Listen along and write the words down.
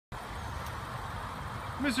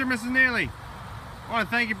Mr. and Mrs. Nealy, I want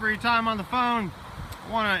to thank you for your time on the phone.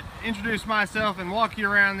 I want to introduce myself and walk you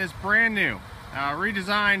around this brand new,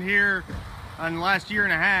 redesigned here in the last year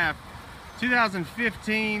and a half,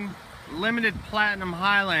 2015 Limited Platinum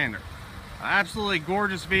Highlander. Absolutely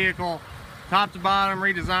gorgeous vehicle, top to bottom,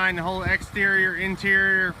 redesigned the whole exterior,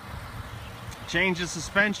 interior, changed the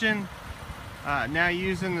suspension. Now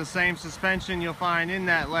using the same suspension you'll find in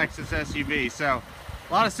that Lexus SUV. So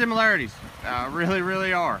a lot of similarities,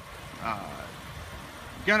 really are.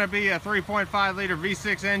 Gonna be a 3.5 liter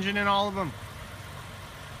V6 engine in all of them.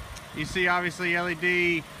 You see obviously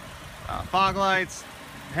LED fog lights,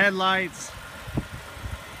 headlights,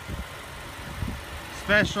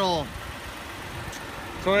 special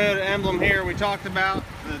Toyota emblem here we talked about,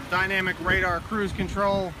 the dynamic radar cruise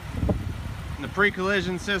control, and the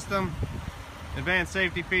pre-collision system, advanced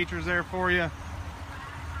safety features there for you.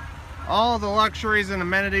 All the luxuries and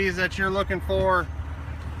amenities that you're looking for: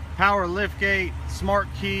 power liftgate, smart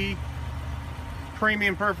key,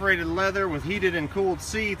 premium perforated leather with heated and cooled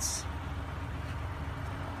seats,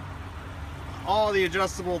 all the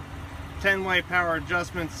adjustable 10-way power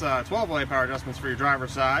adjustments, 12-way power adjustments for your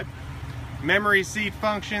driver's side, memory seat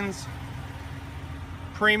functions,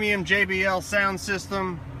 premium JBL sound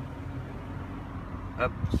system, a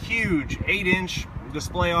huge 8-inch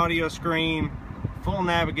display audio screen, full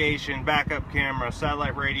navigation, backup camera,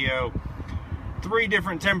 satellite radio, 3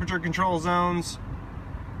 different temperature control zones,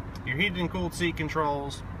 your heated and cooled seat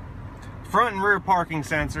controls, front and rear parking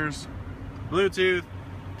sensors, Bluetooth.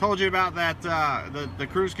 Told you about that, the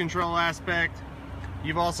cruise control aspect.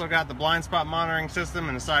 You've also got the blind spot monitoring system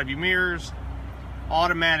and the side view mirrors,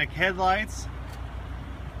 automatic headlights,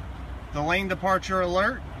 the lane departure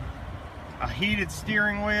alert, a heated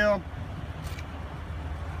steering wheel,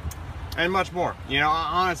 and much more. You know,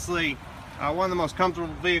 honestly, one of the most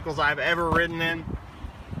comfortable vehicles I've ever ridden in.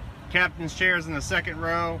 Captain's chairs in the second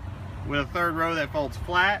row with a third row that folds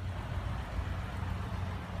flat.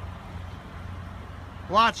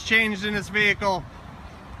 Lots changed in this vehicle.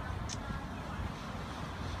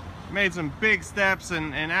 Made some big steps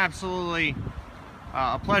and absolutely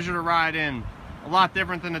a pleasure to ride in. A lot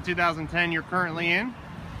different than the 2010 you're currently in.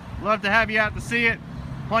 Love to have you out to see it.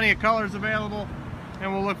 Plenty of colors available,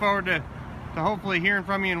 and we'll look forward to hopefully hearing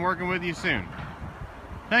from you and working with you soon.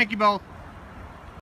 Thank you both.